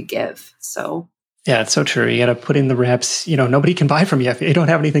advice I could give. So yeah, it's so true. You got to put in the reps. Nobody can buy from you if you don't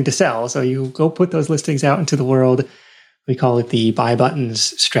have anything to sell. So you go put those listings out into the world. We call it the buy buttons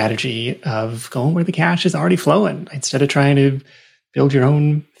strategy of going where the cash is already flowing instead of trying to build your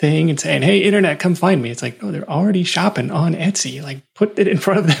own thing and saying, hey, internet, come find me. It's like, no, they're already shopping on Etsy. Like, put it in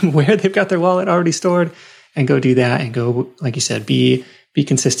front of them where they've got their wallet already stored, and go do that, and go, like you said, be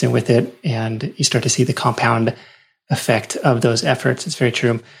consistent with it. And you start to see the compound effect of those efforts. It's very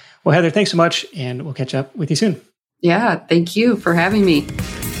true. Well, Heather, thanks so much. And we'll catch up with you soon. Yeah. Thank you for having me.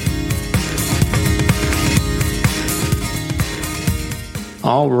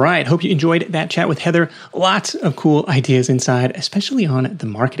 All right. Hope you enjoyed that chat with Heather. Lots of cool ideas inside, especially on the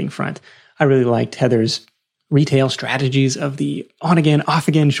marketing front. I really liked Heather's retail strategies of the on-again,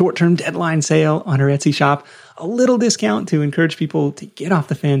 off-again short-term deadline sale on her Etsy shop, a little discount to encourage people to get off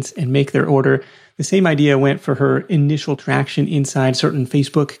the fence and make their order. The same idea went for her initial traction inside certain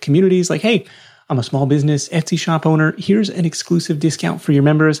Facebook communities, like, hey, I'm a small business Etsy shop owner. Here's an exclusive discount for your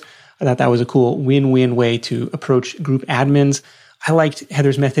members. I thought that was a cool win-win way to approach group admins. I liked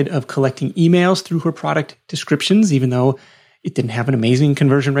Heather's method of collecting emails through her product descriptions, even though it didn't have an amazing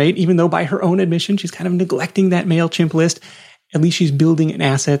conversion rate, even though by her own admission, she's kind of neglecting that MailChimp list. At least she's building an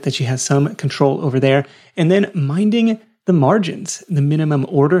asset that she has some control over there. And then minding the margins, the minimum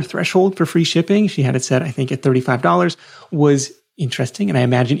order threshold for free shipping, she had it set, I think, at $35, was interesting. And I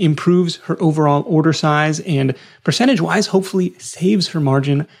imagine improves her overall order size and percentage-wise, hopefully saves her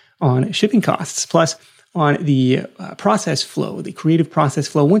margin on shipping costs. Plus, on the process flow, the creative process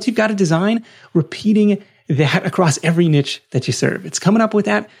flow, once you've got a design, repeating that across every niche that you serve. It's coming up with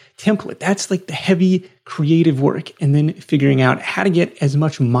that template. That's like the heavy creative work. And then figuring out how to get as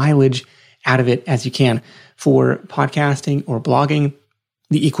much mileage out of it as you can. For podcasting or blogging,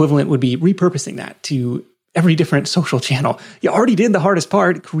 the equivalent would be repurposing that to every different social channel. You already did the hardest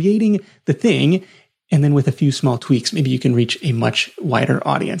part, creating the thing. And then with a few small tweaks, maybe you can reach a much wider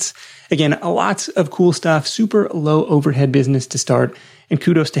audience. Again, lots of cool stuff, super low overhead business to start. And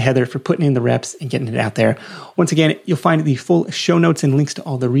kudos to Heather for putting in the reps and getting it out there. Once again, you'll find the full show notes and links to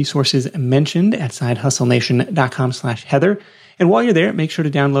all the resources mentioned at sidehustlenation.com/Heather. And while you're there, make sure to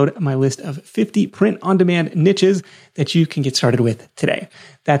download my list of 50 print-on-demand niches that you can get started with today.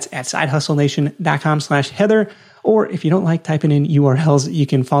 That's at sidehustlenation.com/Heather. Or if you don't like typing in URLs, you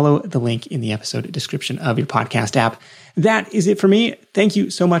can follow the link in the episode description of your podcast app. That is it for me. Thank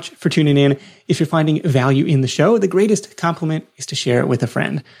you so much for tuning in. If you're finding value in the show, the greatest compliment is to share it with a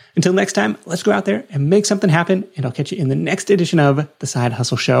friend. Until next time, let's go out there and make something happen. And I'll catch you in the next edition of The Side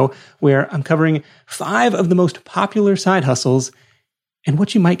Hustle Show, where I'm covering 5 of the most popular side hustles and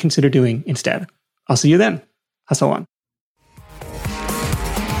what you might consider doing instead. I'll see you then. Hustle on.